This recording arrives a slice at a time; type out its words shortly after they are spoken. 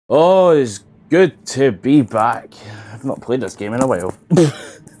Oh, it's good to be back. I've not played this game in a while.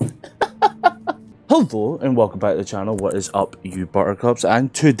 Hello and welcome back to the channel. What is up, you buttercups?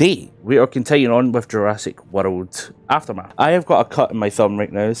 And today we are continuing on with Jurassic World Aftermath. I have got a cut in my thumb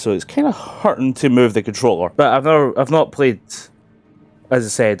right now, so it's kind of hurting to move the controller. But I've not played, as I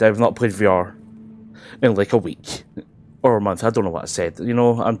said, I've not played VR in like a week or a month. I don't know what I said. You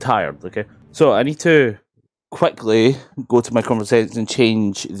know, I'm tired. Okay, so I need to quickly go to my conversations and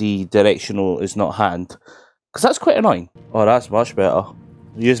change the directional is not hand, because that's quite annoying. Oh, that's much better.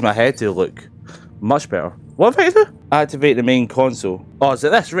 Use my head to look much better. What have I do? Activate the main console. Oh, is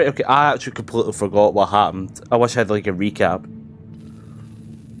it this? Right, okay. I actually completely forgot what happened. I wish I had like a recap,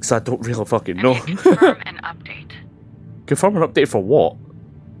 because I don't really fucking know. Confirm an update. Confirm an update for what?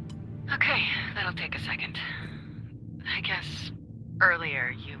 Okay, that'll take a second. I guess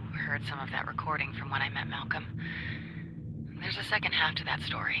earlier you heard some of that recording from when I met Malcolm. There's a second half to that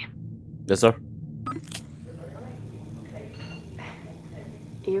story. Yes, sir.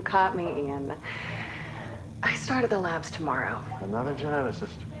 You caught me, Ian. I start at the labs tomorrow. Another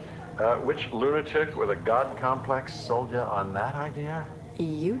geneticist. Which lunatic with a god complex sold you on that idea?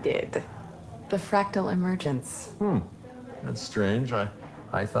 You did. The fractal emergence. That's strange.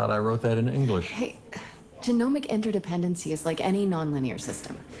 I thought I wrote that in English. Hey, genomic interdependency is like any nonlinear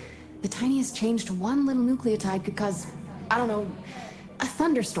system. The tiniest change to one little nucleotide could cause, I don't know, a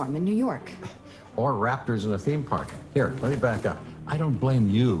thunderstorm in New York. Or raptors in a theme park. Here, let me back up. I don't blame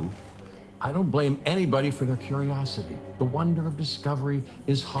you. I don't blame anybody for their curiosity. The wonder of discovery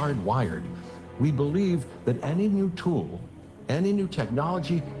is hardwired. We believe that any new tool, any new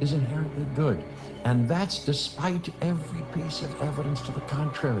technology is inherently good. And that's despite every piece of evidence to the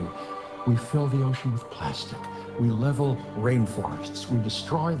contrary. We fill the ocean with plastic. We level rainforests. We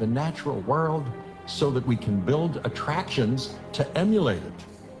destroy the natural world so that we can build attractions to emulate it.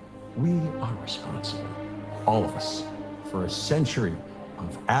 We are responsible, all of us, for a century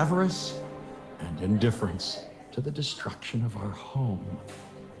of avarice and indifference to the destruction of our home.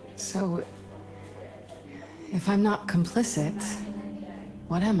 So, if I'm not complicit,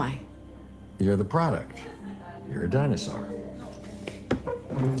 what am I? You're the product. You're a dinosaur.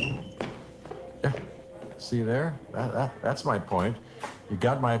 Yeah, see there? That's my point. You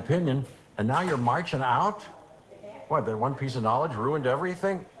got my opinion, and now you're marching out? What, that one piece of knowledge ruined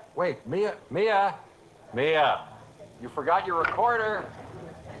everything? Wait, Mia, you forgot your recorder.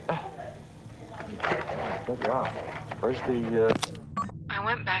 Good job. Where's the, I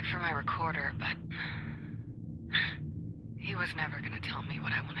went back for my recorder, but he was never gonna tell me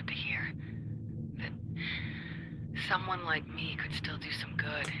what I wanted to hear. That someone like me could still do some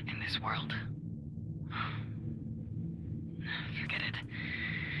good in this world. Forget it.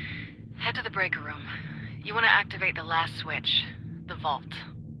 Head to the breaker room. You want to activate the last switch, the vault.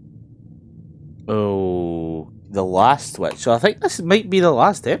 Oh, the last switch. So I think this might be the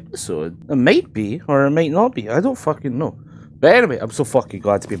last episode. It might be, or it might not be. I don't fucking know. But anyway, I'm so fucking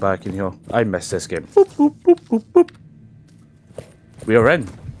glad to be back in here. I missed this game. Boop, boop, boop, boop, boop. We are in.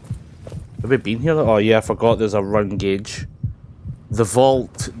 Have we been here? Oh yeah, I forgot there's a run gauge. The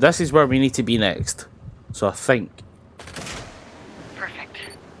vault. This is where we need to be next. So I think. Perfect.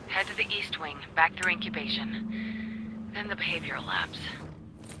 Head to the east wing, back through incubation. Then the behavioral labs.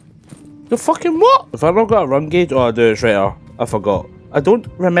 The fucking what? If I not got a run gauge? Oh, I do, it's right there. I forgot. I don't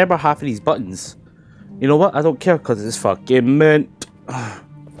remember half of these buttons. You know what? I don't care because it's fucking mint.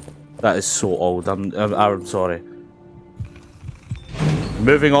 That is so old. I'm sorry.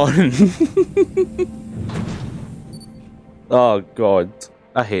 Moving on. Oh god.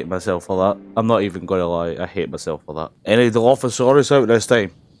 I hate myself for that. I'm not even gonna lie. I hate myself for that. Any Dilophosaurus out this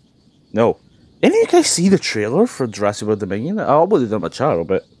time? No. Any of you guys see the trailer for Jurassic World Dominion? I uploaded it on my channel,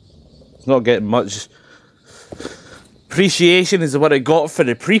 but it's not getting much appreciation as what it got for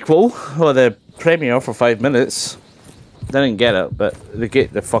the prequel, or the premiere for 5 minutes. Didn't get it, but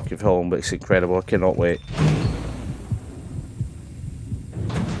the fucking film looks incredible. I cannot wait.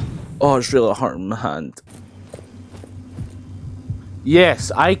 Oh, it's really hurting my hand.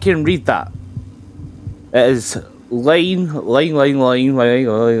 Yes, I can read that. It is line,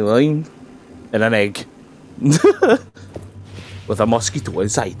 and an egg. With a mosquito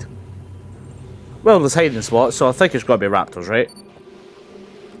inside. Well, there's hiding spots, so I think it's got to be raptors, right?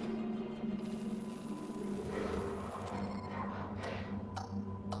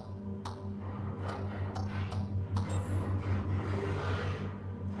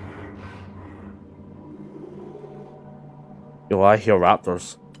 Yo, I hear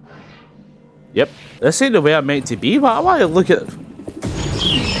raptors. Yep, this ain't the way I'm meant to be. Why do I look at...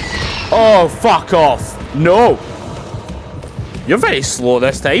 Oh, fuck off. No. You're very slow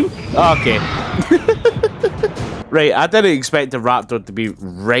this time. Okay. Right, I didn't expect the raptor to be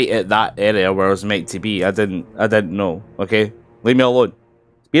right at that area where I was meant to be. I didn't know. Okay? Leave me alone.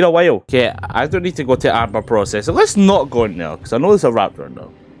 It's been a while. Okay, I don't need to go to Amber Processor. Let's not go in there, because I know there's a raptor in there.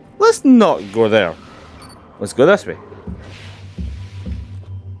 Let's not go there. Let's go this way.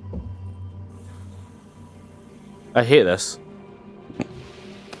 I hate this.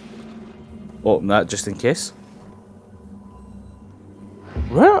 Open that just in case.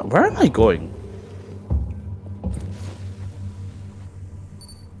 Where am I going?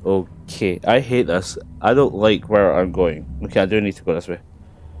 Okay, I hate this. I don't like where I'm going. Okay, I do need to go this way.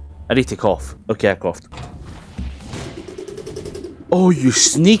 I need to cough. Okay, I coughed. Oh, you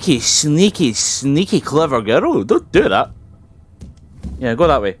sneaky, sneaky, sneaky clever girl. Don't do that. Yeah, go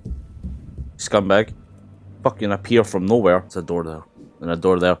that way. Scumbag. Fucking appear from nowhere. There's a door there. And a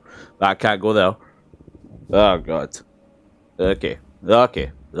door there. But I can't go there. Oh, God. Okay.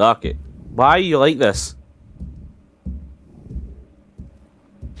 Okay. Okay. Why are you like this?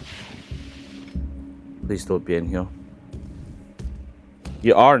 Please don't be in here.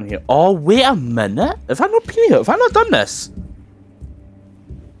 You are in here. Oh, wait a minute. Have I not been here? Have I not done this?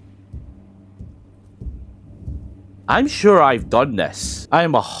 I'm sure I've done this. I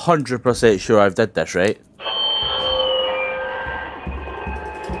am 100% sure I've did this, right?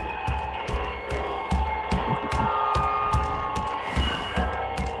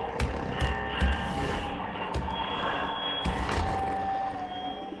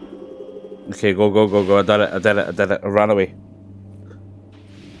 Okay, go, go, go, go. I did it, I did it, I did it. I ran away.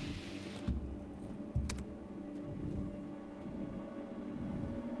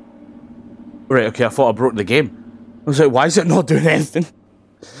 Right, okay, I thought I broke the game. I was like, why is it not doing anything?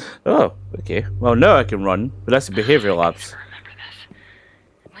 Oh, okay. Well, now I can run, but that's the behavioral labs. Remember this.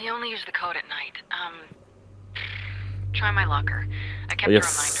 We only use the code at night. Try my locker. I kept a reminder.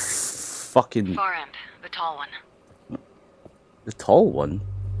 Fucking... Far end, the tall one. The tall one?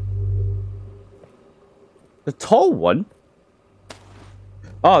 The tall one?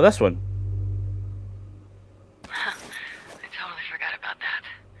 Oh, this one. I totally forgot about that.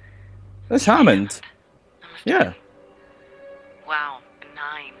 That's Hammond. Yeah. Wow,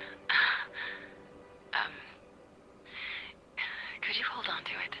 9. Could you hold on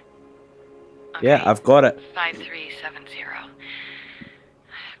to it? Okay. Yeah, I've got it. 5370.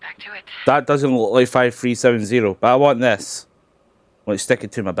 Back to it. That doesn't look like 5370, but I want this. I want to stick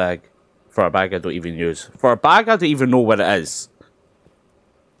it to my bag. For a bag I don't even use. For a bag I don't even know what it is.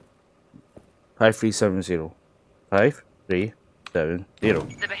 5370. 5370.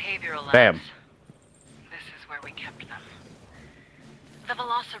 The behavioral labs. Bam. This is where we kept them. The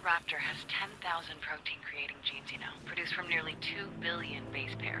Velociraptor has 10,000 protein-creating genes, you know, produced from nearly 2 billion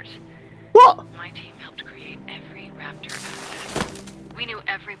base pairs. What? My team helped create every raptor asset. We knew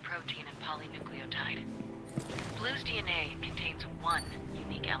every protein and polynucleotide. Blue's DNA contains one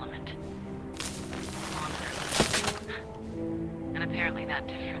unique element. And apparently that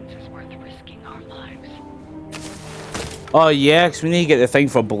difference is worth risking our lives. Oh yeah, because we need to get the thing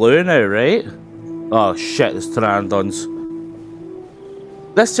for Blue now, right? Oh shit, there's pteranodons.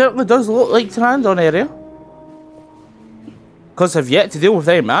 This certainly does look like pteranodon area. Because I've yet to deal with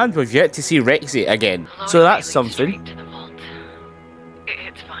them and we've yet to see Rexy again. So that's something. Straight to the vault.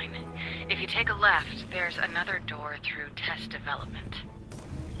 It's fine. If you take a left, there's another door through test development.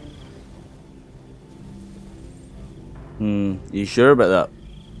 You sure about that?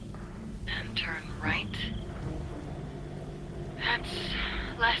 And turn right. That's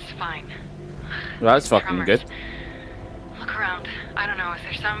less fine. Well, that's fucking Tremors. good. Look around. I don't know, is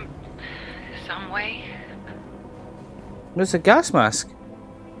there some way? There's a gas mask.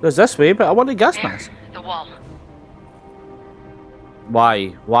 There's this way, but I want a gas There, mask. the wall. Why?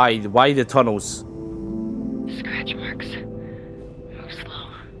 Why the tunnels? Scratch marks. Move slow.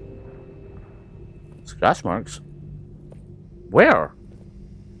 Scratch marks? Where?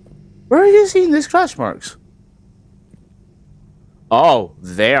 Where are you seeing the scratch marks? Oh,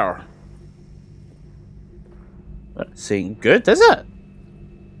 there. That's ain't good, is it?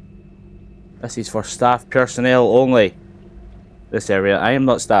 This is for staff personnel only. This area. I am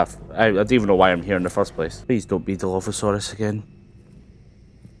not staff. I don't even know why I'm here in the first place. Please don't be Dilophosaurus again.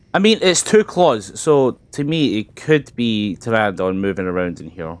 I mean, it's 2 claws, so to me it could be Pteranodon moving around in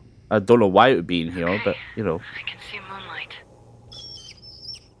here. I don't know why it would be in here, but you know. I can see moonlight.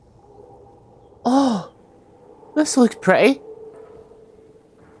 Oh, this looks pretty.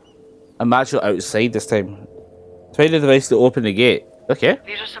 I'm actually outside this time. Find the device to open the gate. Okay.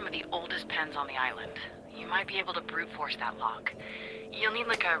 These are some of the oldest pens on the island. You might be able to brute force that lock. You'll need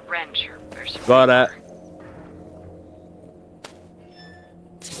like a wrench or something. Got it.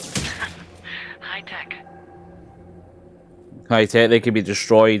 high-tech. High tech, they can be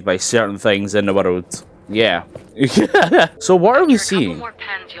destroyed by certain things in the world. Yeah. So what are we After a couple seeing? more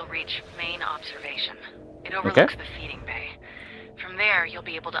pens, you'll reach main observation. It overlooks the feeding bay. From there, you'll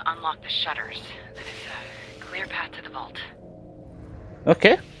be able to unlock the shutters. That is a clear path to the vault.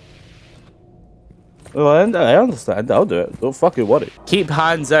 Okay. Well, I understand. I'll do it. Don't fucking worry. Keep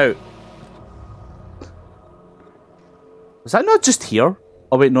hands out. Was that not just here?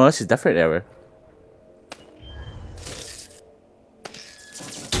 Oh wait, no, this is different area.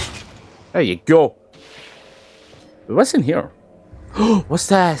 There you go. What's in here? What's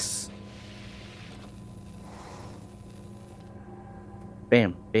this?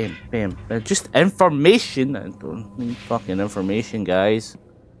 Bam, bam, bam. Just information. I don't need fucking information, guys.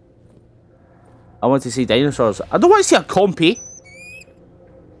 I want to see dinosaurs. I don't want to see a compy.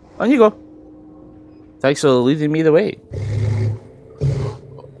 On you go. Thanks for leading me the way.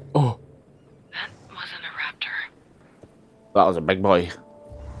 Oh. That wasn't a raptor. That was a big boy.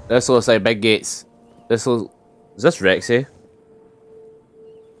 This looks like big gates. This looks... Is this Rexy?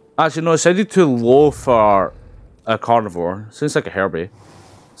 Actually, no, it sounded too low for a carnivore. Sounds like a Herbie.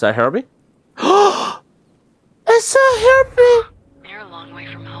 Is that a Herbie? It's a Herbie! You're a long way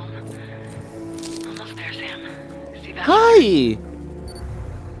from home. Almost there, Sam. See that? Hi!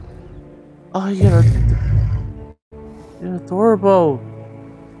 Oh, you're adorable.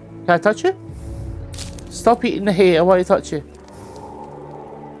 Can I touch you? Stop eating the hay. I want to touch you.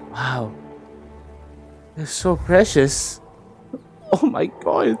 Wow. You're so precious. Oh my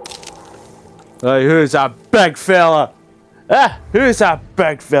god. Hey, who's that big fella? Ah, who's that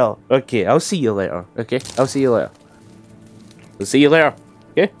big fella? Okay, I'll see you later. Okay, I'll see you later. I'll see you later.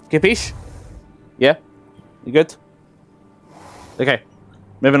 Okay, capiche? Yeah? You good? Okay,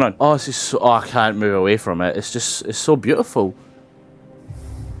 moving on. Oh, this is so... Oh, I can't move away from it. It's just... It's so beautiful.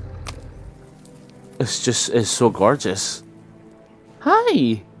 It's so gorgeous.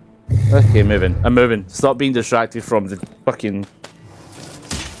 Hi! Okay, moving. I'm moving. Stop being distracted from the fucking...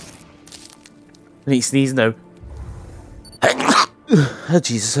 I need to sneeze now. Oh,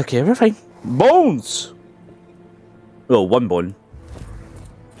 Jesus. Okay, we're fine. Bones! Well, one bone.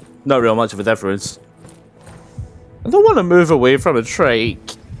 Not real much of a difference. I don't want to move away from a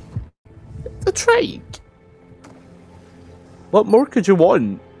trike. The trike. What more could you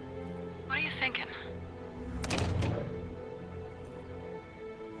want? What are you thinking?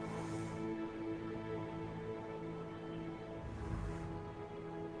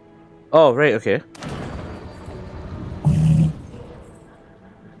 Oh, right, okay.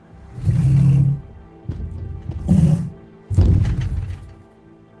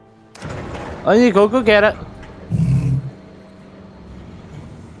 Oh, you go get it.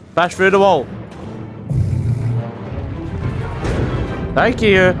 Bash through the wall. Thank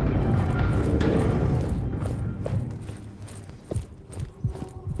you.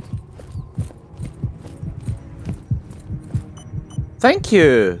 Thank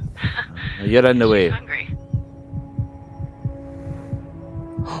you. You're in the way. Hungry.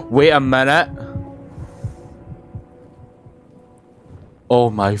 Wait a minute. Oh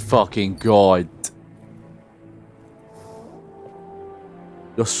my fucking god.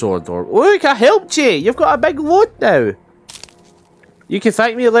 You're so adorable. Look, I helped you. You've got a big load now. You can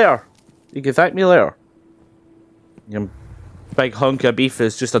thank me later. You can thank me later. Your big hunk of beef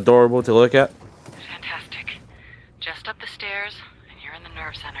is just adorable to look at. Fantastic. Just up the stairs, and you're in the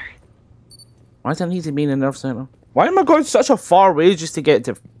nerve center. Why do I need to be in the nerve center? Why am I going such a far way just to get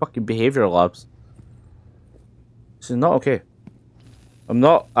to fucking behavior labs? This is not okay.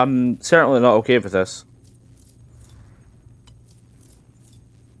 I'm certainly not okay with this.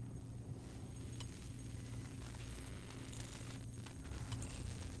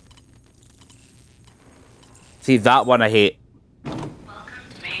 See, that one I hate.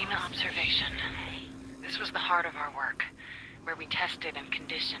 Main observation. This was the heart of our work, where we tested and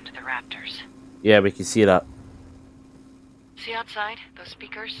conditioned the raptors. Yeah, we can see that. See outside, those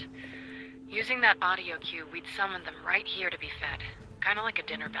speakers? Using that audio cue, we'd summon them right here to be fed. Kind of like a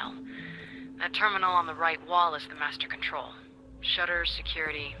dinner bell. That terminal on the right wall is the master control. Shutters,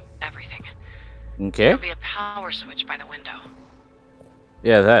 security, everything. Okay. There'll be a power switch by the window.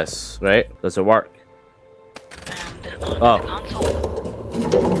 Yeah, this, right? Does it work? And on the console.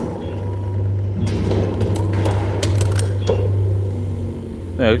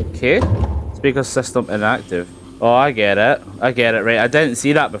 Okay. Speaker system inactive. Oh, I get it. I get it, right. I didn't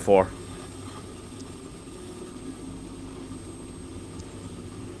see that before.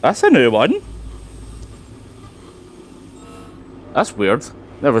 That's a new one. That's weird.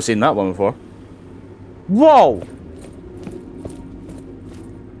 Never seen that one before. Whoa!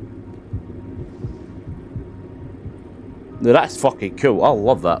 Now that's fucking cool. I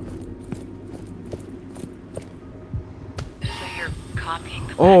love that. So you're copying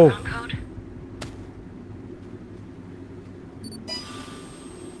the Oh. background code?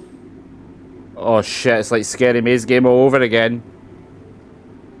 Oh shit, it's like Scary Maze game all over again.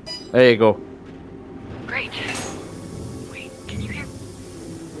 There you go. Great. Wait, can you hear?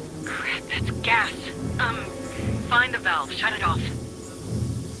 Crap, that's gas. Find the valve. Shut it off.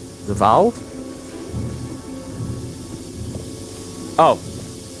 The valve? Oh.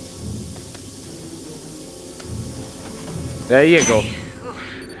 There you go. Oof.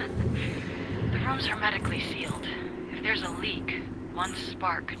 The room's hermetically sealed. If there's a leak, one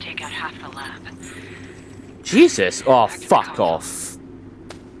spark could take out half the lab. Jesus. Oh, Back to the fuck console. off.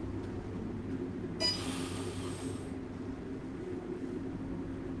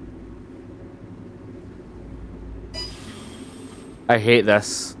 I hate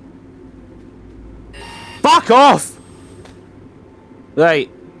this. Fuck off!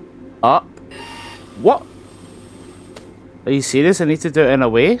 Right. Up. What? Are you serious? I need to do it in a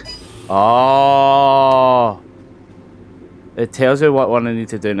way? Oh. It tells you what one I need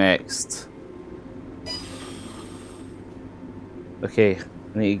to do next. Okay.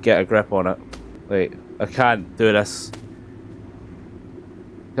 I need to get a grip on it. Wait. I can't do this.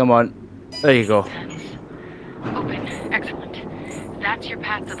 Come on. There you go. Open. Excellent. That's your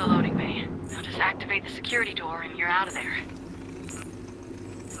path to the loading bay. Now just activate the security door and you're out of there.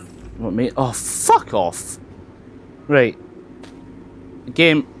 What, me? Oh, fuck off. Right.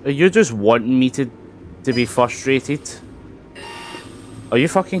 Game, are you just wanting me to be frustrated? Are you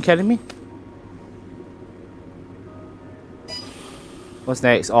fucking kidding me? What's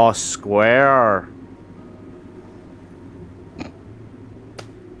next? Oh, square.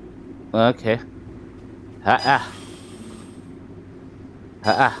 Okay. Ha-ah.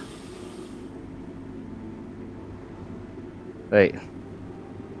 Ha-ah. Right.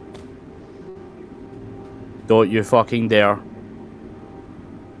 Don't you fucking dare.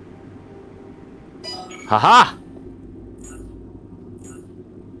 Haha!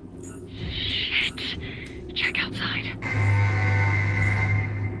 Shit. Check outside.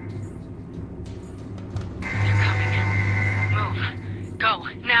 They're coming. Move. Go.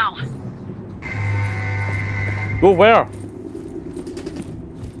 Now. Go where?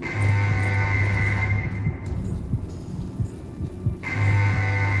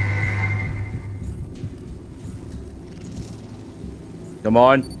 Come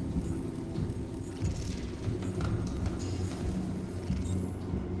on.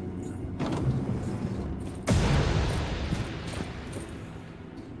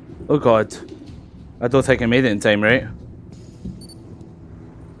 Oh god. I don't think I made it in time, right?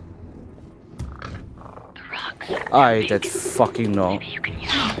 The rocks. I did fucking not. Maybe you can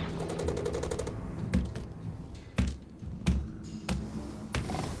use them.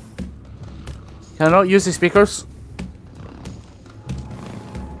 Can I not use the speakers?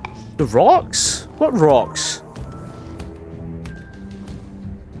 The rocks? What rocks?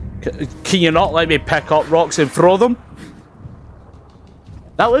 Can you not let me pick up rocks and throw them?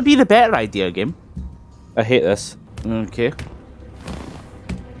 That would be the better idea, game. I hate this. Okay.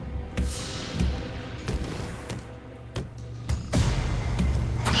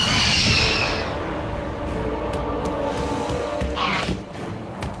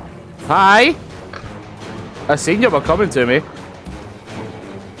 Hi! I seen you were coming to me.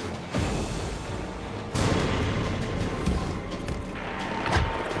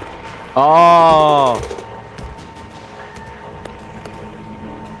 Oh!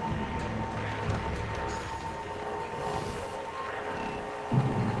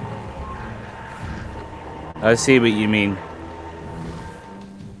 I see what you mean.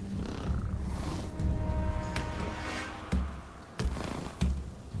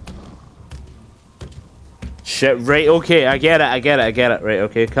 Shit, right, okay, I get it. Right,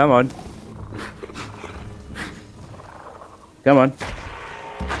 okay, come on. Come on.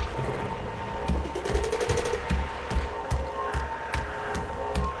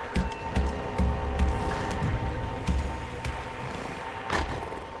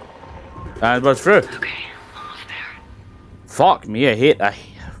 And we're through. Okay, almost there. Fuck me, I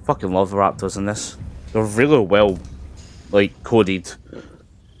fucking love the Raptors in this. They're really well, like, coded.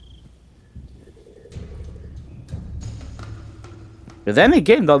 But then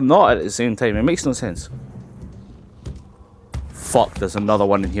again, they're not at the same time. It makes no sense. Fuck, there's another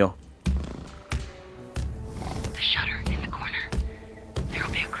one in here. The shutter in the corner.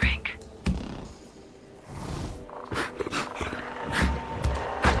 There'll be a crank.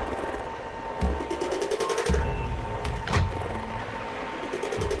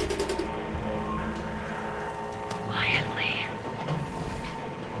 Quietly.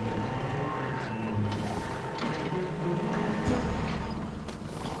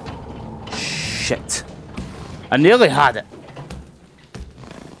 shit. I nearly had it.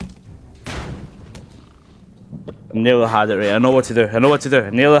 I nearly had it, right? I know what to do. I know what to do. I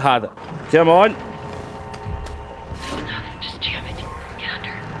nearly had it. Come on. Just jam it. Get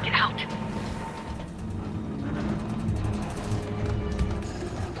under. Get out.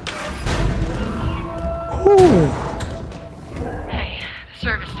 Whew. Hey, the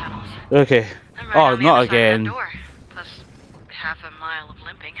service tunnels. Okay. I'm right Oh, on the not other side of again. that door, plus half a mile of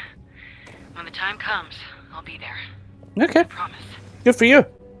limping. When the time comes, I'll be there. Okay. I promise. Good for you.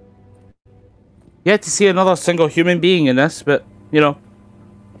 You had to see another single human being in this, but, you know.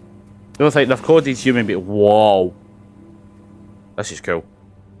 Don't think they've coded human being. Whoa. This is cool.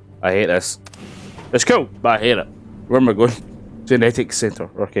 I hate this. It's cool, but I hate it. Where am I going? Genetics Center.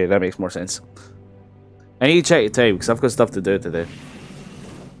 Okay, that makes more sense. I need to check the time, because I've got stuff to do today.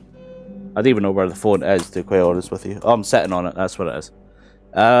 I don't even know where the phone is, to be quite honest with you. Oh, I'm sitting on it, that's what it is.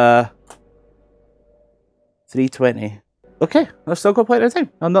 3:20. Okay, I've still got plenty of time.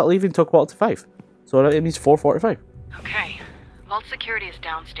 I'm not leaving till 4:45. So it means 4:45. Okay. Vault security is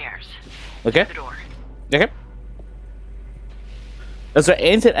downstairs. Okay. The door. Okay. Is there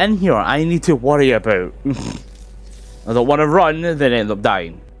anything in here I need to worry about? I don't want to run, then end up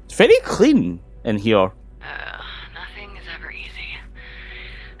dying. It's very clean in here. Nothing is ever easy.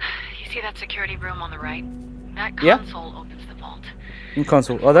 You see that security room on the right? That Yeah. console opens the vault. In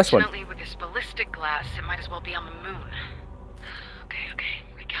console. Oh, this one. Fortunately, with this ballistic glass, it might as well be on the moon. Okay.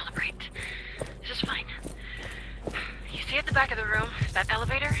 Recalibrate. This is fine. You see at the back of the room, that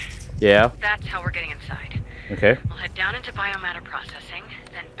elevator? Yeah. That's how we're getting inside. Okay. We'll head down into biomatter processing,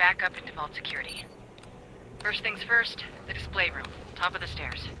 then back up into vault security. First things first, the display room, top of the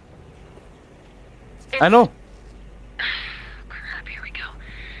stairs. I know. Crap, here we go.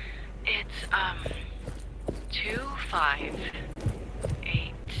 It's,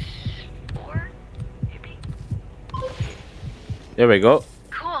 2584, maybe? There we go.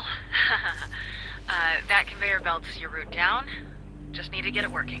 Cool. That conveyor belt's your route down. Just need to get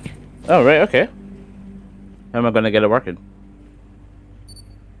it working. Oh, right, okay. How am I going to get it working?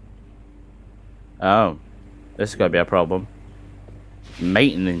 Oh. This is going to be a problem.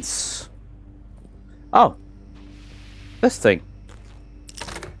 Maintenance. Oh. This thing.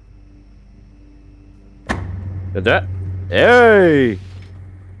 Did that? Hey!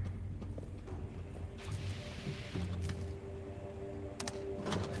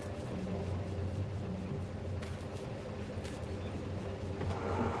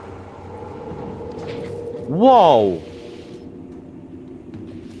 Whoa!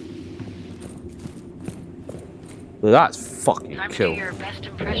 That's fucking Time to cool. do your best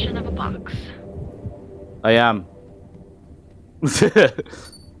impression of a box. I am.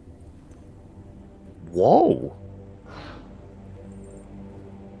 Whoa.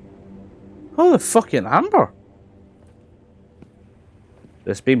 Oh, the fucking amber.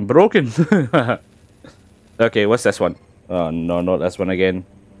 It's been broken. Okay, what's this one? Oh, no, not this one again.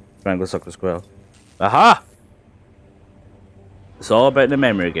 Triangle, circle, square. Aha! It's all about the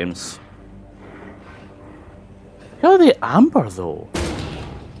memory games. How are they amber, though?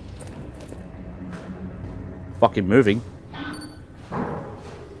 Fucking moving. That's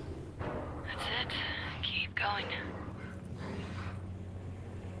it. Keep going.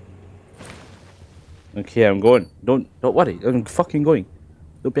 Okay, I'm going. Don't worry. I'm fucking going.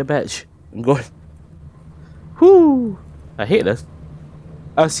 Don't be a bitch. I'm going. Whoo! I hate this.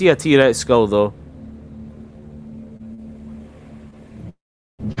 I see a T-Rex skull though.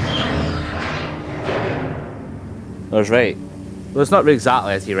 I was right. Well, it's not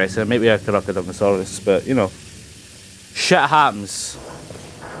exactly a T-Rex. Maybe a Crocodile, but you know, shit happens.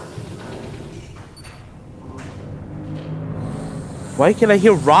 Why can I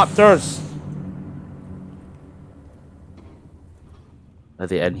hear raptors? Are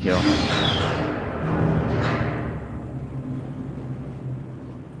they in here?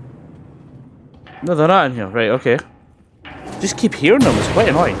 No, they're not in here. Right, okay. Just keep hearing them. It's quite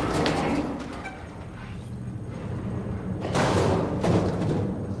annoying.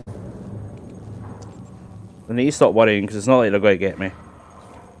 I need to stop worrying because it's not like they're going to get me.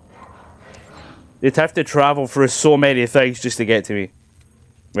 They'd have to travel through so many things just to get to me.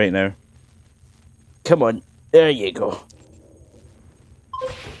 Right now. Come on. There you go.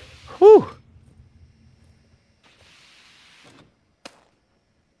 Whew.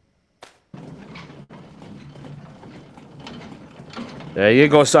 There you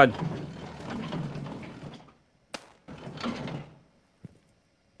go, son.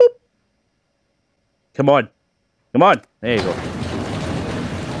 Boop. Come on. Come on. There you go.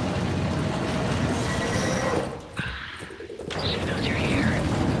 She knows you're here.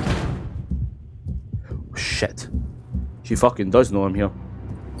 She fucking does know I'm here.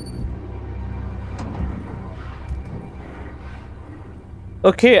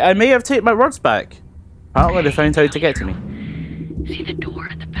 Okay, I may have taken my words back. Apparently they found out to get to me. See the door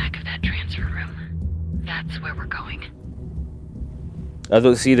at the back of that transfer room? That's where we're going. I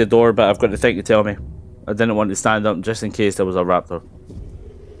don't see the door, but I've got the thing to tell me. I didn't want to stand up just in case there was a raptor.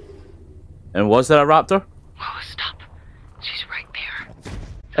 And was there a raptor? Whoa, stop. She's right there.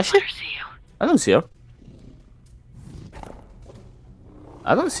 Is she? Let her see you. I don't see her.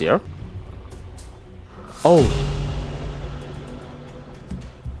 I don't see her. Oh.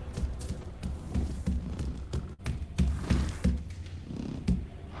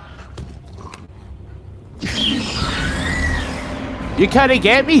 You can't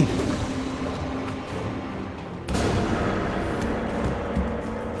get me!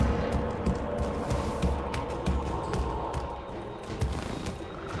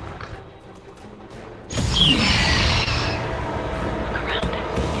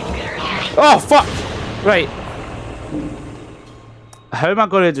 Oh, fuck! Right. How am I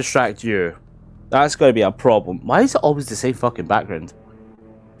going to distract you? That's going to be a problem. Why is it always the same fucking background?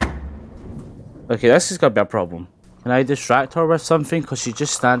 Okay, this is going to be a problem. Can I distract her with something? Because she's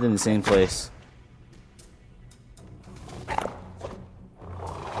just standing in the same place.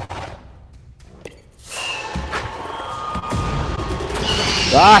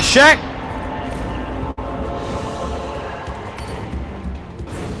 Ah, shit!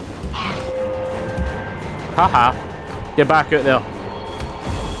 Haha. Get back out there.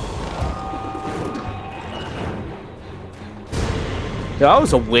 Yeah, that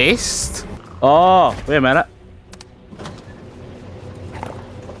was a waste. Oh, wait a minute.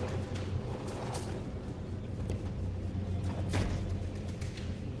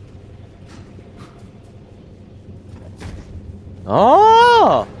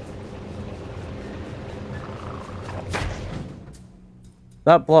 Oh!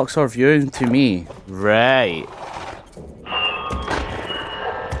 That blocks our view to me. Right.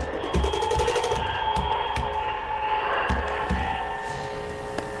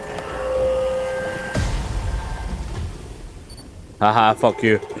 Haha, fuck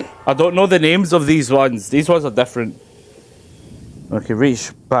you. I don't know the names of these ones. These ones are different. Okay,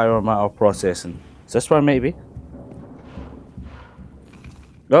 reach biomatter processing. Is this one maybe?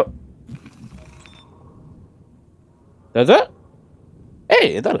 Oh. Did it?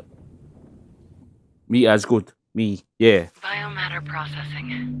 Hey, it did it. Me as good. Me, yeah. Biomatter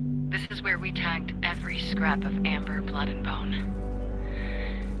processing. This is where we tagged every scrap of amber, blood, and bone.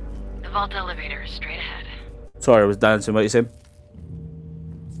 The vault elevator is straight ahead. Sorry, I was dancing. What you said?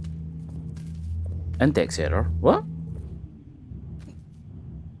 Index error. What?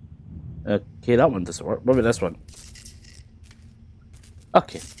 Okay, that one doesn't work. What about this one?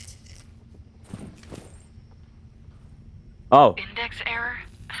 Okay. Oh. Index error?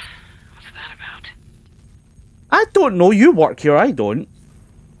 What's that about? I don't know. You work here. I don't.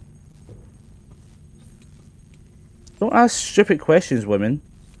 Don't ask stupid questions, women.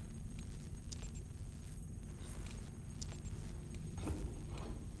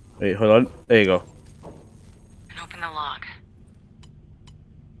 Wait, hold on. There you go. And open the log.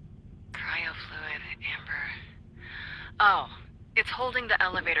 Cryofluid, amber. Oh, it's holding the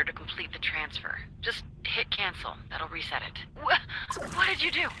elevator to complete the transfer. Just hit cancel. That'll reset it. What did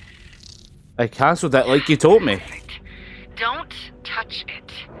you do? I cancelled it like you told me. Perfect. Don't touch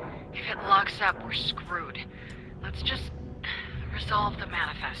it. If it locks up, we're screwed. Let's just resolve the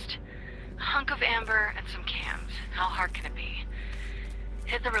manifest. A hunk of amber and some cans. How hard can it be?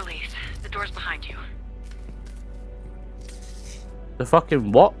 Hit the release. The door's behind you. The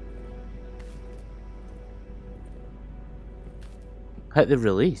fucking what? Hit the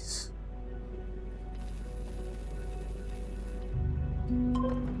release.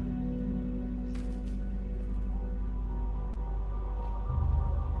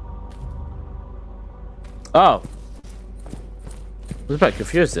 Oh. I was a bit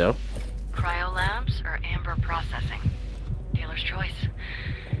confused there. Cryo labs or amber processing? Dealer's choice.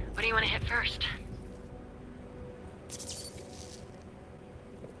 What do you want to hit first?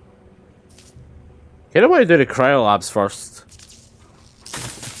 Okay, I want to do the cryo labs first.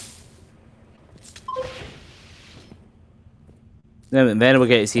 Then we'll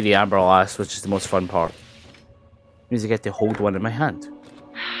get to see the amber last, which is the most fun part. Means I get to hold one in my hand.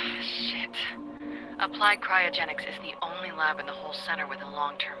 Shit. Applied Cryogenics is the only lab in the whole center with a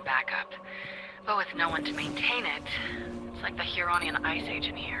long-term backup. But with no one to maintain it, it's like the Huronian Ice Age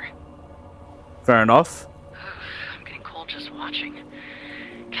in here. Fair enough. I'm getting cold just watching.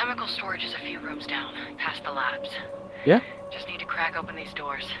 Chemical storage is a few rooms down, past the labs. Yeah. Just need to crack open these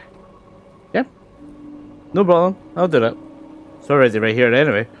doors. Yep. No problem. I'll do that. It's already right here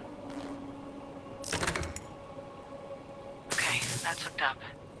anyway. Okay, that's hooked up.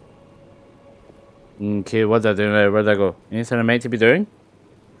 Okay, what did I do now? Where'd I go? Anything I'm meant to be doing?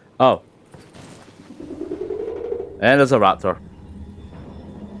 Oh. And there's a raptor.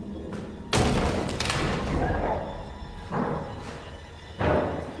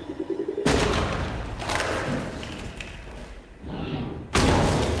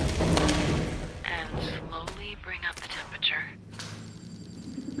 And slowly bring up the temperature.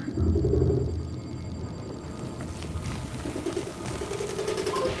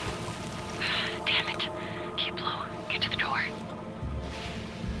 Damn it. Keep low. Get to the door.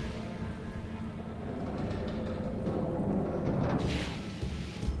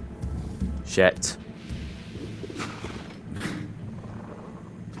 Shit.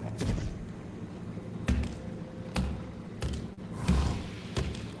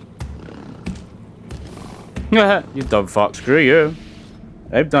 You dumb fuck. Screw you.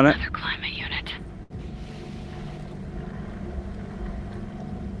 I've done it. Another climate unit.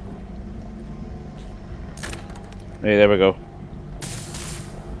 Hey, there we go.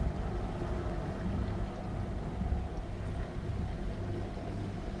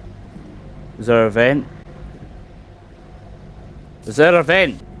 Is there a vent? Is there a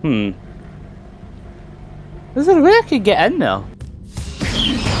vent? Is there a way I could get in there?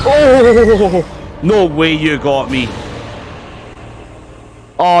 Oh! No way you got me.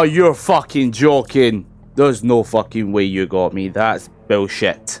 Oh, you're fucking joking. There's no fucking way you got me. That's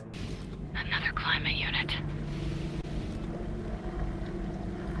bullshit. Another climate unit.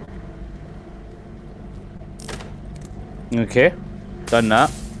 Okay. Done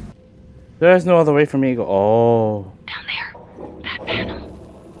that. There's no other way for me to go. Oh. Down there. That panel.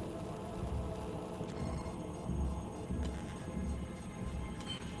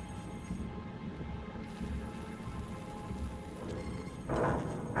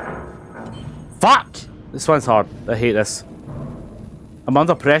 Fuck! This one's hard. I hate this. I'm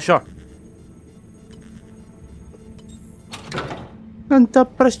under pressure. Under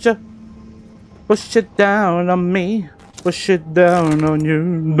pressure. Push it down on me. Push it down on you.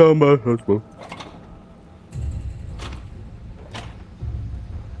 No, my husband.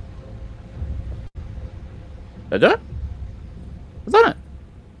 Did I do it? I've done it.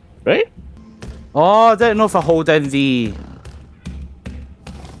 Right? Oh, I didn't know if I hold in the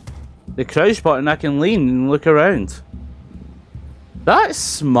crouch button, I can lean and look around. That's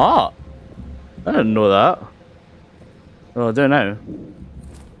smart. I didn't know that. Oh, I do now.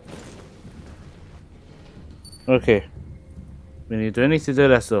 Okay. We do need to do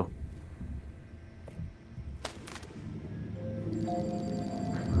this though.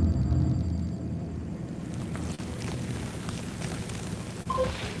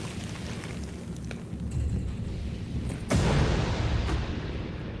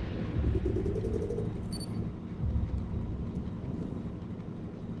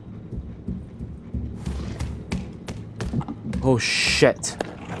 Oh shit.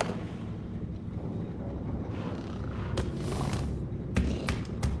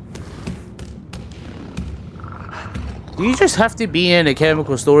 Do you just have to be in a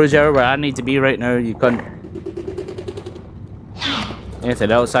chemical storage area where I need to be right now? You can't. Anything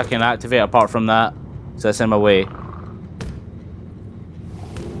else I can activate apart from that? So that's in my way.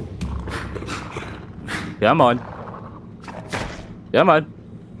 Come on. Come on.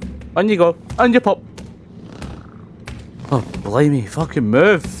 On you go. On you pop. Oh, blimey. Fucking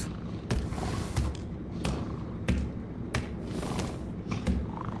move.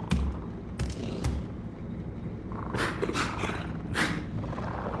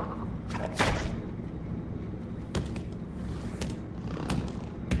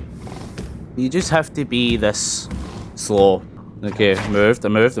 You just have to be this slow. Okay, moved, I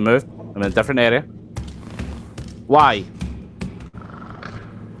moved, I moved. I'm in a different area. Why?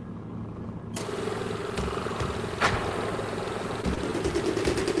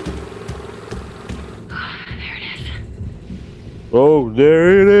 There it is. Oh,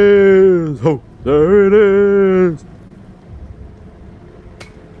 there it is! Oh, there it is!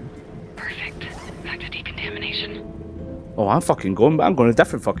 Perfect. Back to decontamination. Oh, I'm fucking going, but I'm going a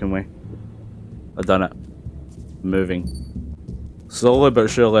different fucking way. I've done it. Moving. Slowly but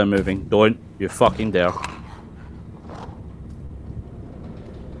surely I'm moving. Don't you fucking dare.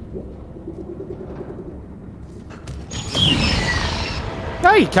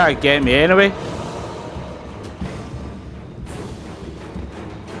 No, you can't get me anyway.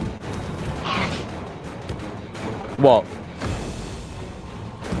 What?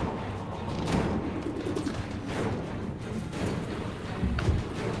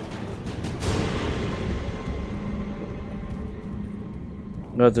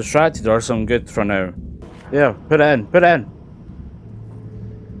 No, distracted or something good for now. Yeah, put it in. Put it in.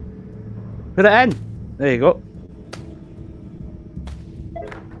 Put it in. There you go.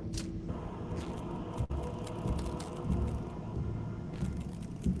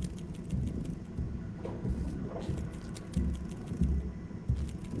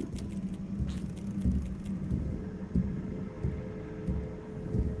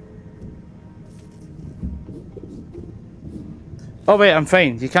 Oh wait, I'm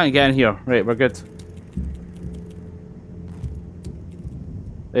fine. You can't get in here. Right, we're good.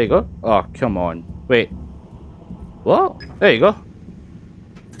 There you go. Oh, come on. Wait. What? There you go.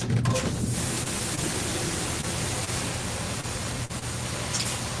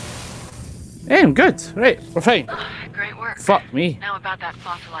 Hey, I'm good. Right, we're fine. Great work. Fuck me. Now about that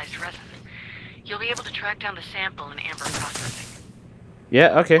fossilized resin. You'll be able to track down the sample in amber processing.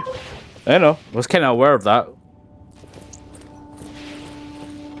 Yeah, okay. I know. I was kind of aware of that.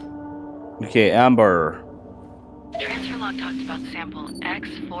 Okay, amber. Transfer log talks about sample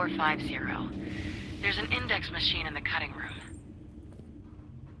X450. There's an index machine in the cutting room.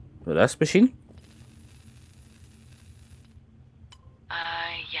 Oh, this machine?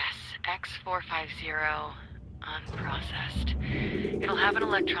 Yes. X450 unprocessed. It'll have an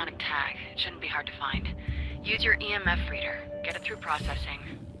electronic tag. It shouldn't be hard to find. Use your EMF reader. Get it through processing.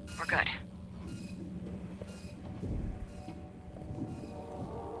 We're good.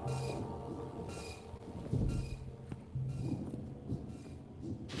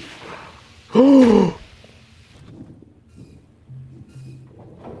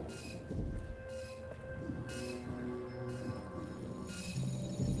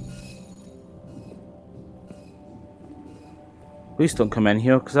 Please don't come in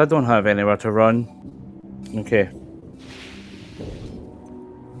here, because I don't have anywhere to run. Okay.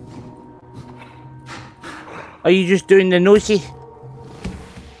 Are you just doing the nosy?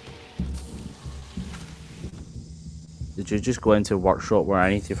 Did you just go into a workshop where I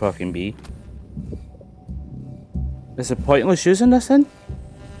need to fucking be? Is it pointless using this then?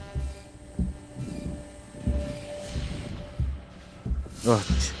 Oh,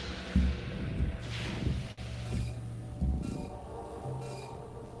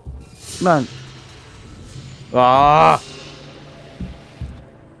 man. Ah!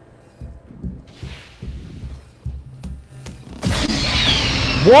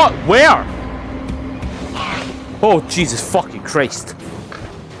 What? Where? Oh, Jesus fucking Christ.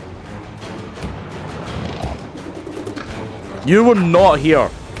 You were not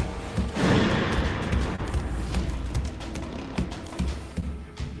here.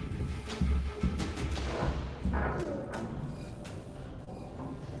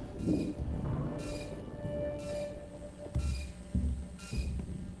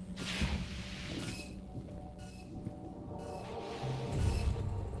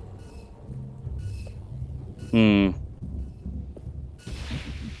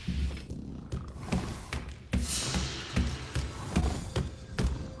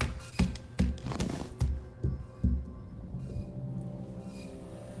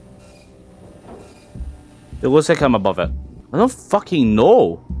 It looks like I'm above it. I don't fucking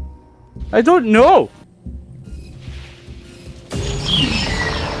know. I don't know.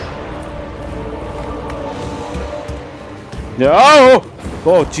 No!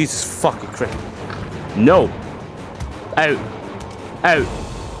 Oh, Jesus fucking Christ. No. Out. Out.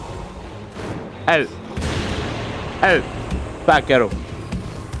 Out. Out. Back arrow.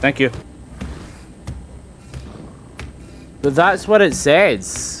 Thank you. But that's what it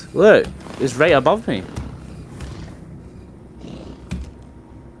says. Look, it's right above me.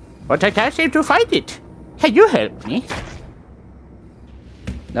 But I can't seem to find it. Can you help me?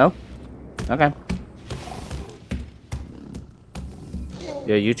 No? Okay.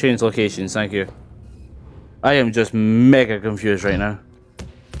 Yeah, you change locations, thank you. I am just mega confused right now.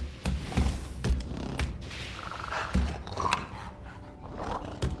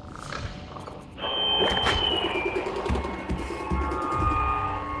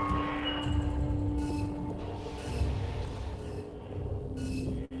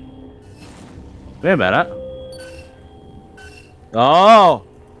 Wait a minute. Oh!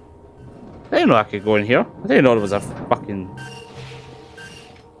 I didn't know I could go in here. I didn't know there was a fucking...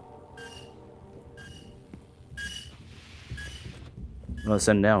 No, it's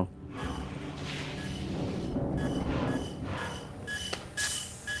in now.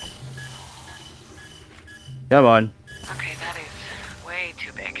 Come on. Okay, that is way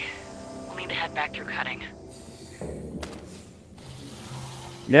too big. We'll need to head back through cutting.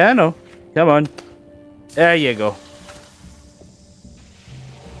 Yeah, I know. Come on. There you go.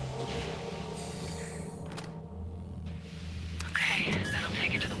 Okay, that'll take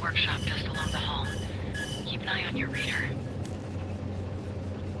workshop just along the hall. Keep an eye on your reader.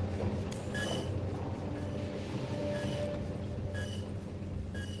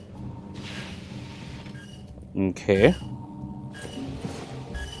 Okay.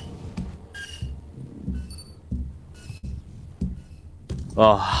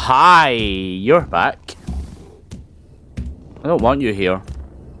 Oh, hi! You're back. I don't want you here.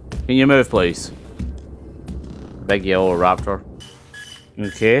 Can you move, please? Big yellow raptor.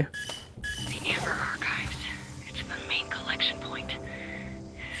 Okay. The Amber Archives. It's the main collection point.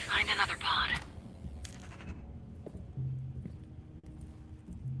 Find another pod.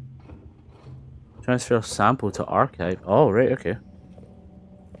 Transfer sample to archive. Oh, right, okay.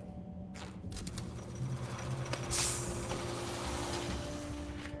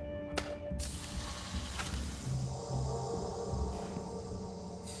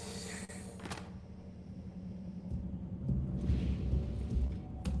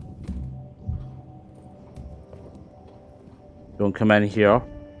 Don't come in here.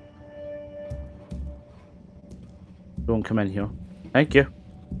 Don't come in here. Thank you.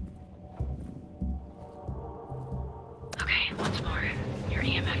 Okay, once more. Your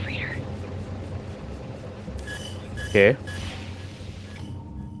EMF reader. Okay.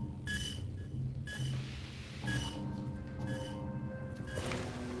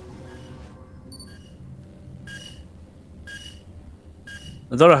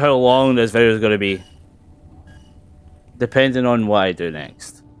 I don't know how long this video is going to be, depending on what I do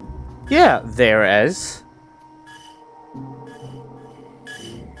next. Yeah, there it is.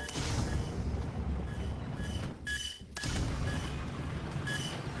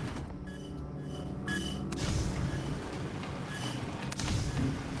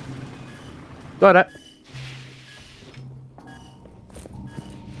 Got it.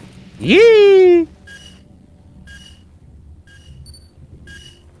 Yee!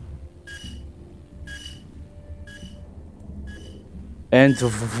 And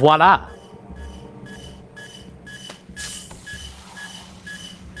voila!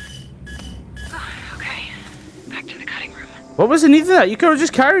 Okay, back to the cutting room. What was the need of that? You could have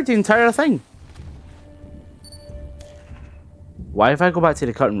just carried the entire thing. Why if I go back to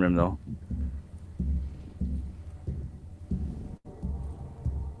the cutting room though?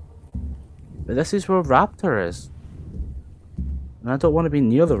 But this is where Raptor is. And I don't want to be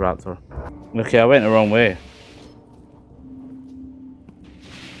near the Raptor. Okay, I went the wrong way.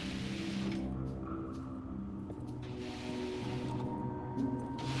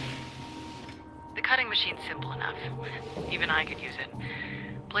 The cutting machine's simple enough. Even I could use it.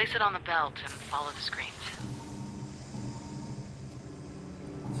 Place it on the belt and follow the screens.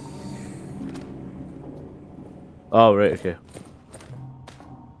 Oh, right, okay.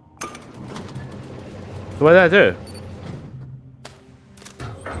 So what did I do?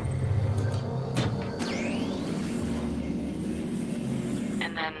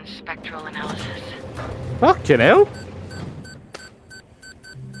 And then spectral analysis. Fucking hell!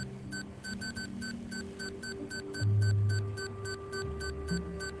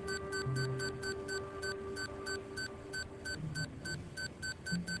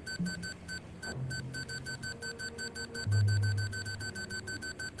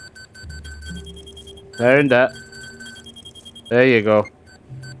 Found it. There you go.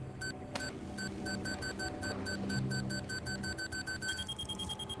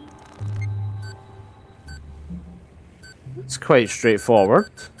 It's quite straightforward.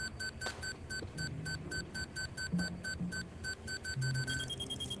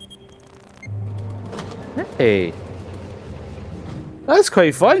 Hey. That's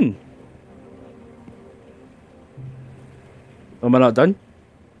quite fun. Am I not done?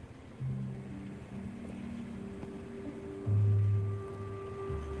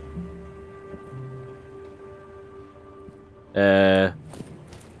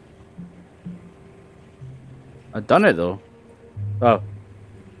 I've done it though. Oh.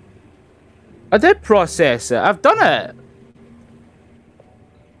 I did process it. I've done it.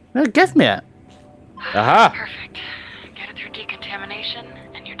 Now give me it. Aha. Perfect. Get it through decontamination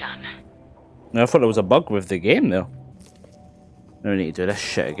and you're done. No, I thought there was a bug with the game though. Now we need to do this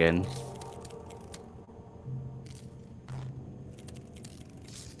shit again.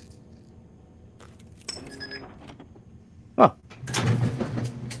 Oh.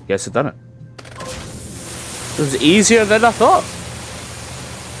 Guess I've done it. It was easier than I thought.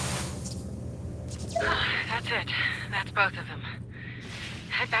 That's it. That's both of them.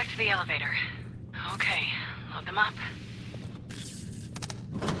 Head back to the elevator. Okay, load them up.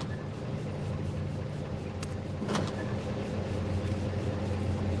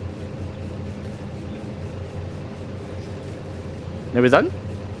 Are we done?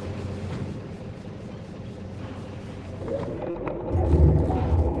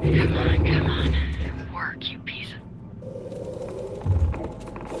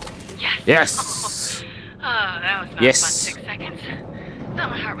 Yes! Oh, that was not Yes. fun 6 seconds. Thought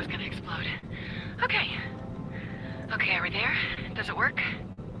my heart was gonna explode. Okay. Okay, are we there? Does it work?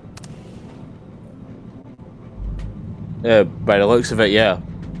 By the looks of it, yeah.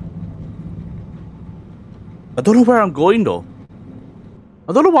 I don't know where I'm going though.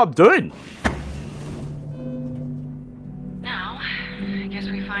 I don't know what I'm doing. Now, I guess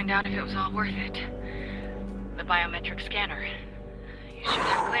we find out if it was all worth it. The biometric scanner. You should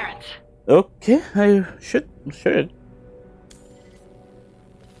have clearance. Okay, I should.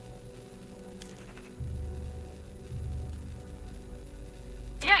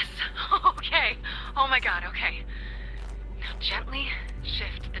 Yes! Okay! Oh my god, okay. Now gently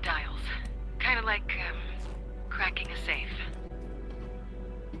shift the dials. Kind of like, cracking a safe.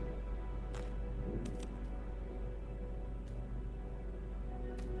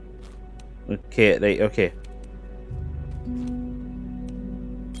 Okay, right, okay.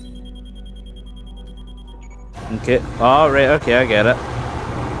 Okay, alright, okay, I get it.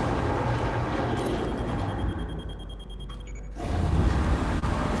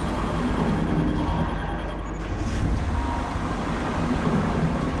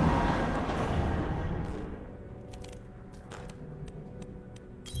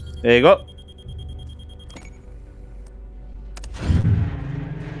 There you go.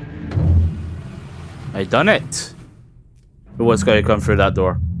 I done it. But what's going to come through that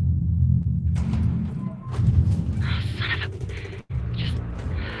door? Son of a... Just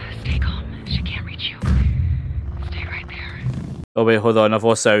stay calm. She can't reach you. Stay right there. Oh wait, hold on. I've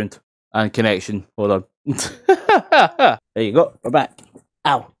lost sound and connection. Hold on. There you go. We're back.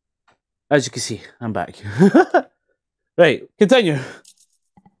 Ow. As you can see, I'm back. Right, continue.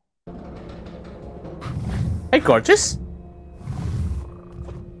 Hey, gorgeous.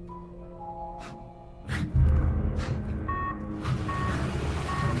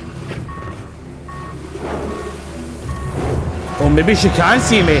 Oh, maybe she can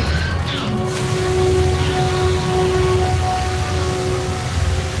see me.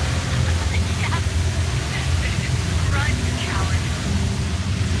 Run, coward.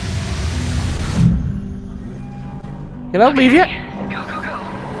 Can I leave you? Go, go, go.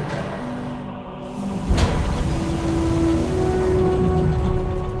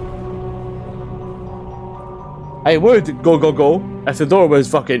 I would go, go, go if the door was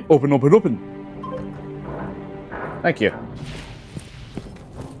fucking open, open, open. Thank you.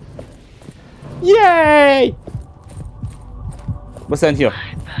 Yay! What's in here?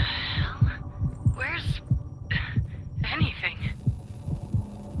 What the hell? Where's... anything?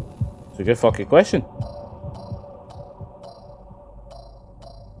 It's a good fucking question.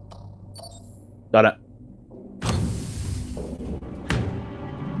 Done it.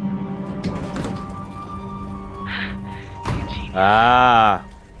 Ah.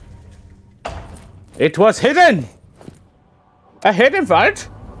 It was hidden! A hidden vault?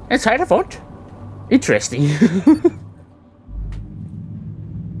 Inside a vault? Interesting.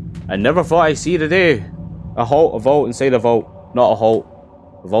 I never thought I'd see the day. A vault inside a vault. Not a vault.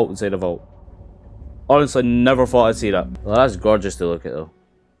 A vault inside a vault. Honestly, never thought I'd see that. Well, that's gorgeous to look at though.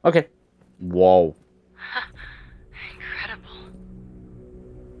 Okay. Whoa. Incredible.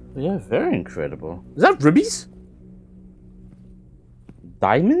 Yeah, very incredible. Is that rubies?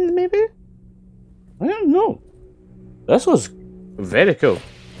 Diamonds, maybe? I don't know. This was very cool.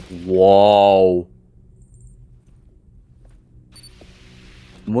 Whoa.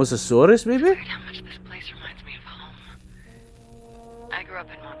 Mosasaurus, maybe? Weird how much this place reminds me of home. I grew up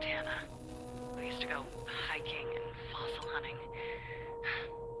in Montana. We used to go hiking and fossil hunting.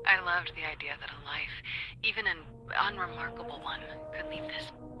 I loved the idea that a life, even an unremarkable one, could leave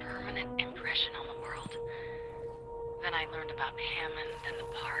this permanent impression on the world. Then I learned about Hammond and the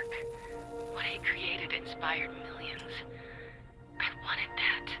park. What he created inspired millions. I wanted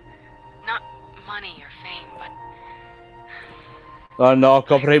that. Not money or fame, but... Oh no,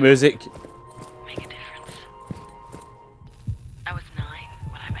 copyright music. make a difference. I was 9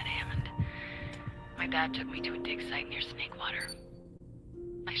 when I met Hammond. My dad took me to a dig site near Snakewater.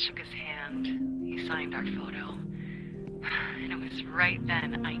 I shook his hand. He signed our photo. And it was right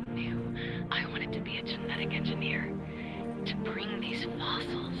then I knew I wanted to be a genetic engineer. To bring these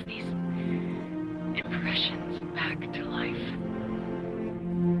fossils, these impressions back to life.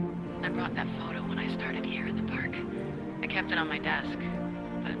 I brought that photo when I started here in the park. I kept it on my desk,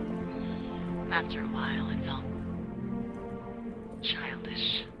 but after a while it felt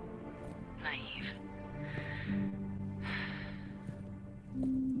childish, naive.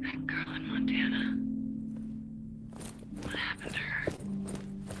 That girl in Montana. What happened to her?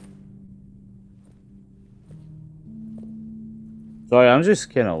 Sorry, I'm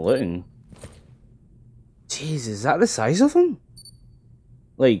just kind of looking. Jeez, is that the size of them?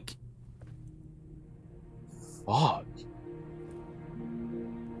 Like, fuck.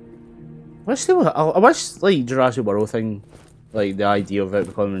 I wish, like, Jurassic World thing, like, the idea of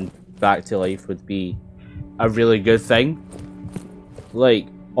it coming back to life would be a really good thing. Like,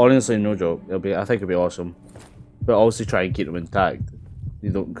 honestly, no joke. I think it'll be awesome. But also try and keep them intact. You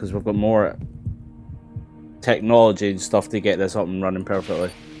don't, because we've got more technology and stuff to get this up and running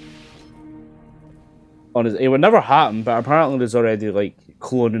perfectly. Honestly, it would never happen, but apparently there's already, like,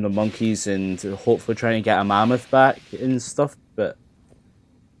 cloning the monkeys and hopefully trying to get a mammoth back and stuff, but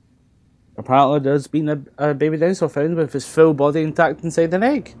apparently there's been a baby dinosaur found with his full body intact inside an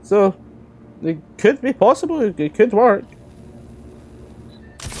egg. So, it could be possible, it could work.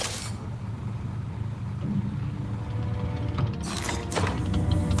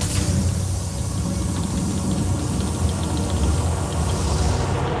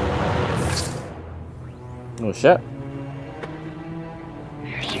 Oh shit.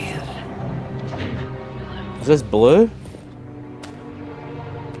 There she is. Is this blue?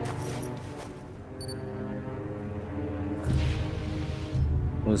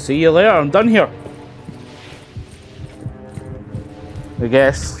 We'll see you later, I'm done here. I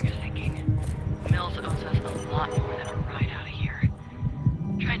guess. What you're thinking. Mills owes us a lot more than a ride out of here.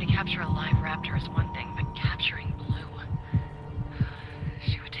 Trying to capture a live raptor is one thing, but capturing Blue...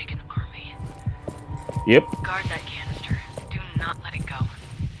 She would take an army. Yep. Guard that canister. Do not let it go.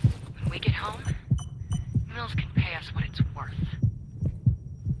 When we get home, Mills can pay us what it's worth.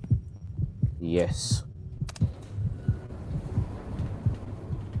 Yes.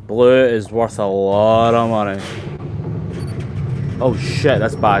 Blue is worth a lot of money. Oh shit,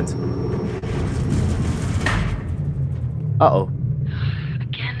 that's bad. Uh-oh.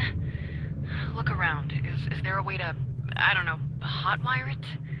 Again? Look around. Is there a way to, I don't know, hotwire it?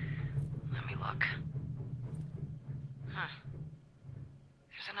 Let me look. Huh.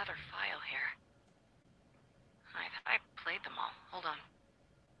 There's another file here. I played them all. Hold on.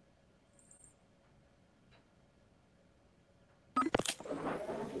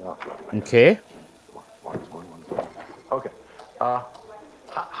 Okay. Okay.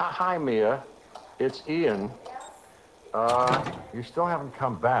 Hi, Mia. It's Ian. You still haven't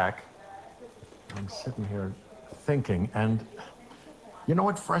come back. I'm sitting here thinking, and you know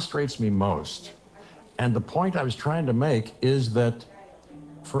what frustrates me most? And the point I was trying to make is that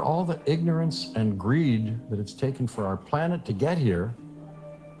for all the ignorance and greed that it's taken for our planet to get here,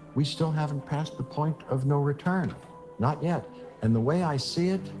 we still haven't passed the point of no return. Not yet. And the way I see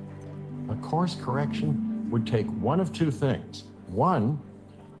it, a course correction would take one of two things. One,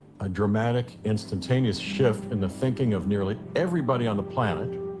 a dramatic, instantaneous shift in the thinking of nearly everybody on the planet.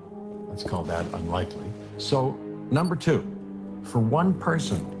 Let's call that unlikely. So, number two, for one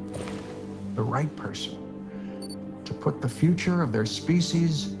person, the right person, to put the future of their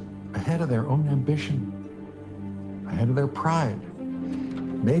species ahead of their own ambition, ahead of their pride,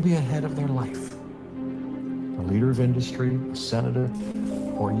 maybe ahead of their life. A leader of industry, a senator,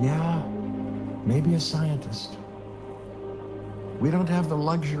 or yeah, maybe a scientist. We don't have the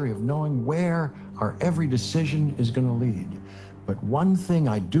luxury of knowing where our every decision is going to lead. But one thing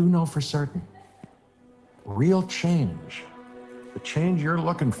I do know for certain, real change, the change you're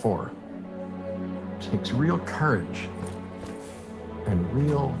looking for, takes real courage and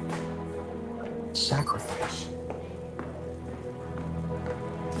real sacrifice.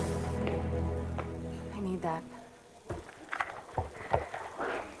 I need that.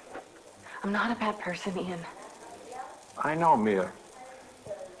 I'm not a bad person, Ian. I know, Mia.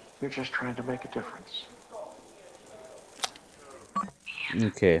 You're just trying to make a difference.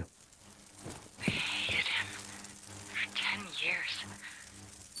 Okay. I hated him for 10 years.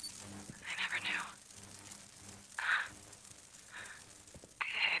 I never knew.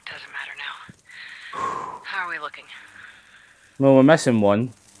 It doesn't matter now. How are we looking? Well, we're missing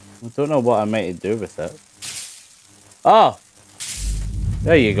one. I don't know what I might do with it. Oh!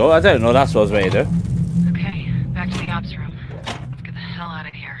 There you go. I didn't know that's what I was meant to do. Okay, back to the ops room. Let's get the hell out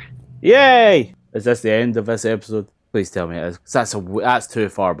of here. Yay! Is this the end of this episode? Please tell me it is. 'Cause that's too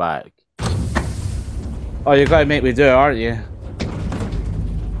far back. Oh, you're gonna make me do it, aren't you?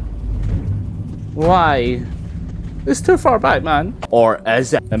 Why? It's too far back, man. Or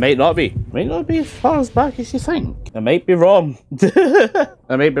is it? It might not be. It might not be as far as back as you think. I might be wrong.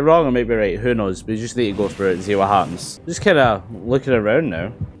 I might be wrong, I might be right. Who knows? We just need to go through it and see what happens. Just kind of looking around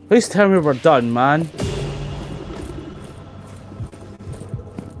now. Please tell me we're done, man.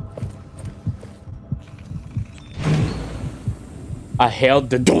 I heard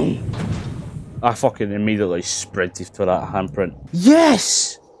the dong. I fucking immediately sprinted to that handprint.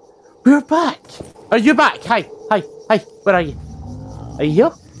 Yes! We're back! Are you back? Hi. Hi. Hi. Where are you? Are you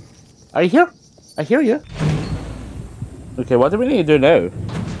here? Are you here? I hear you. Okay, what do we need to do now? Okay,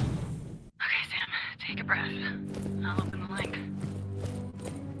 Sam, take a breath. I'll open the link.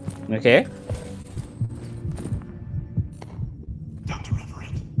 Okay. Dr.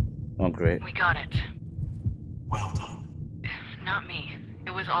 Everett, Oh, great. We got it. well done. Not me.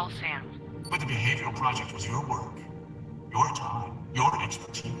 It was all Sam. But the behavioral project was your work, your time, your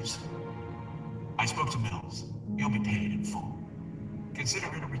expertise. I spoke to Mills. You'll be paid in full. Consider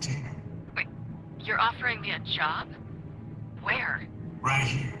it a retainer. Wait, you're offering me a job? Where? Right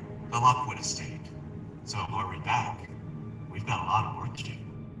here, the Lockwood estate. So hurry back. We've got a lot of work to do.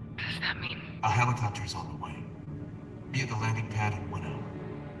 Does that mean... A helicopter's on the way. Be at the landing pad in 1 hour.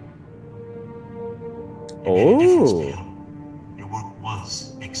 You made a difference, Mia. Your work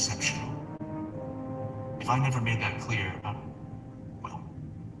was exceptional. If I never made that clear, well,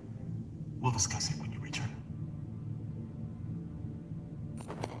 we'll discuss it when you return.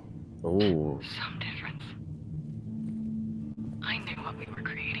 Oh. Some difference. I knew what we were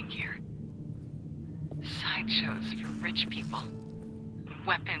creating here. Sideshows for rich people.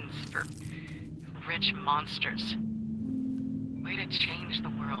 Weapons for rich monsters. Way to change the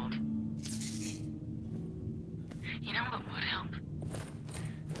world. You know what would help?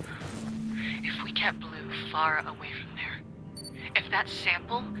 If we kept Blue far away from there. If that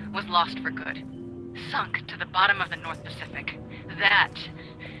sample was lost for good. Sunk to the bottom of the North Pacific. That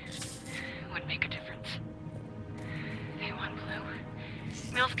would make a difference. They want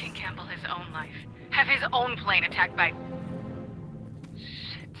Blue. Mills can gamble his own life. Have his own plane attacked by...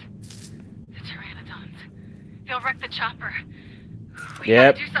 Shit. The Pteranodons. They'll wreck the chopper. We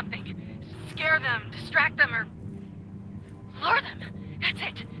Yep. gotta do something. Scare them, distract them, or... lure them. That's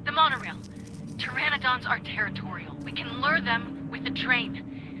it. The monorail. Pteranodons are territorial. We can lure them with the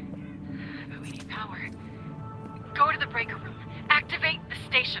train. But we need power. Go to the breaker room. Activate the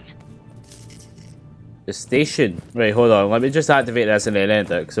station. The station. Right, hold on. Let me just activate this and then end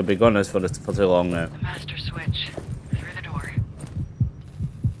it, because I've been on this for too long now. The master switch. Through the door.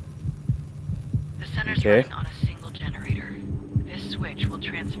 The center's Okay. running on a single generator. This switch will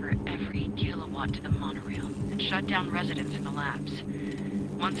transfer every kilowatt to the monorail and shut down residents in the labs.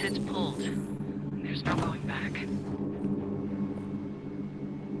 Once it's pulled, there's no going back.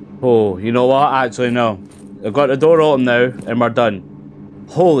 Oh, you know what? Actually, no. I've got the door open now, and we're done.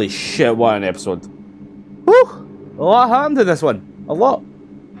 Holy shit, what an episode. Whew! A lot happened in this one. A lot.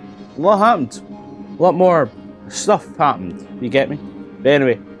 A lot happened. A lot more stuff happened. You get me? But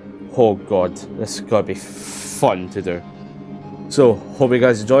anyway, oh god, this is gonna be fun to do. So, hope you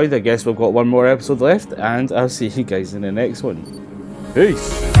guys enjoyed. I guess we've got one more episode left, and I'll see you guys in the next one.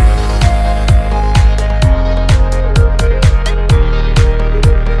 Peace!